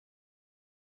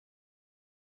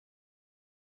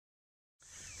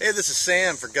Hey, this is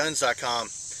Sam for Guns.com,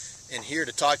 and here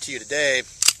to talk to you today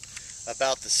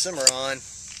about the Cimarron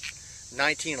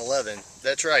 1911.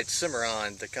 That's right,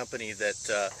 Cimarron, the company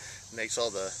that makes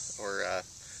all the, or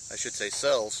I should say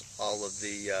sells all of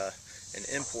the, and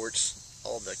imports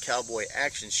all the cowboy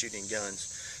action shooting guns.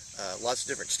 Lots of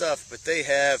different stuff, but they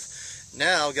have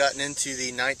now gotten into the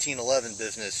 1911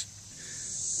 business,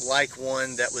 like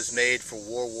one that was made for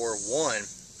World War I.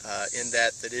 In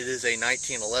that it is a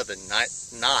 1911,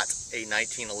 not a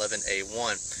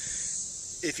 1911A1.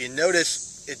 If you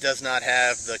notice, it does not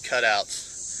have the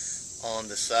cutouts on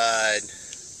the side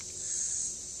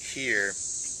here.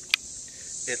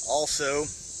 It also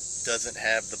doesn't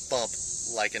have the bump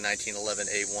like a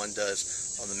 1911A1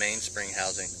 does on the mainspring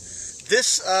housing.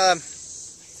 This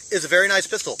is a very nice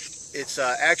pistol. It's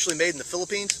actually made in the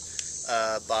Philippines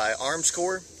by Arms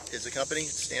Corps is the company.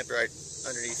 It's stamped right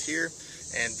underneath here.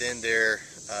 And then they're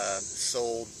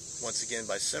sold once again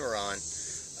by Cimarron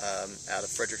out of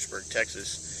Fredericksburg,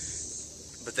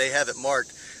 Texas. But they have it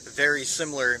marked very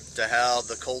similar to how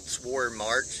the Colts were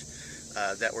marked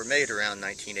that were made around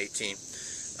 1918.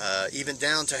 Even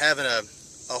down to having a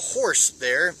horse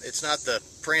there. It's not the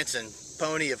prancing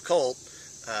pony of Colt,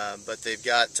 but they've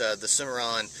got the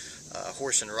Cimarron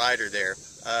horse and rider there.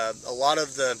 A lot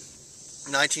of the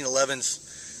 1911s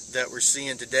that we're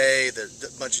seeing today, that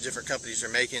a bunch of different companies are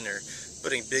making, are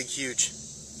putting big, huge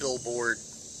billboard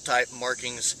type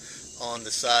markings on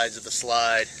the sides of the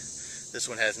slide. This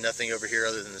one has nothing over here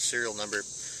other than the serial number.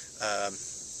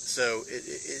 So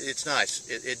it's nice.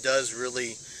 It does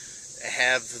really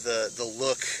have the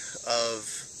look of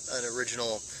an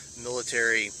original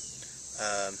military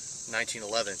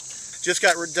 1911. Just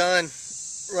got done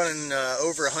running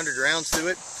over 100 rounds through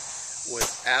it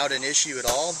without an issue at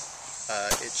all.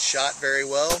 It shot very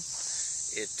well.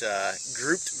 It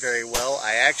grouped very well.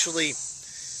 I actually,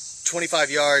 25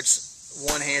 yards,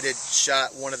 one-handed,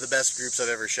 shot one of the best groups I've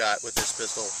ever shot with this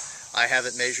pistol. I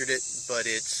haven't measured it, but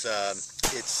it's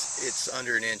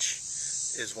under an inch,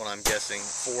 is what I'm guessing.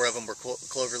 4 of them were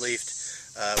clover-leafed,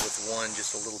 with one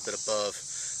just a little bit above,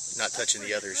 not touching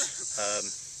the others.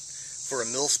 For a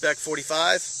mil-spec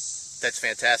 45, that's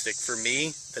fantastic. For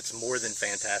me, that's more than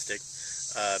fantastic.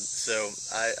 So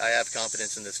I have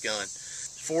confidence in this gun.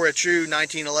 For a true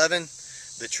 1911,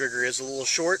 the trigger is a little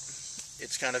short.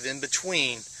 It's kind of in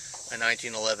between a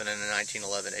 1911 and a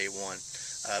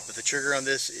 1911A1. But the trigger on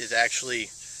this is actually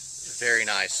very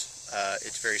nice.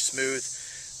 It's very smooth.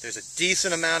 There's a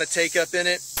decent amount of take-up in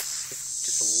it.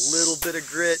 Just a little bit of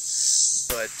grit,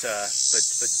 but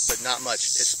not much,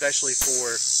 especially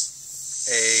for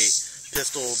a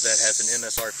pistol that has an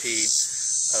MSRP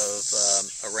of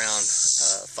around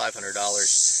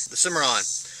 $500. The Cimarron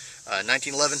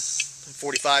 1911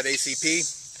 45 ACP,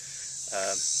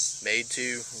 made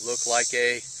to look like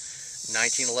a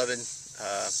 1911,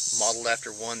 modeled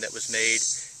after one that was made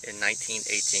in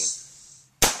 1918.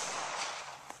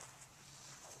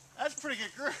 That's a pretty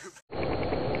good group.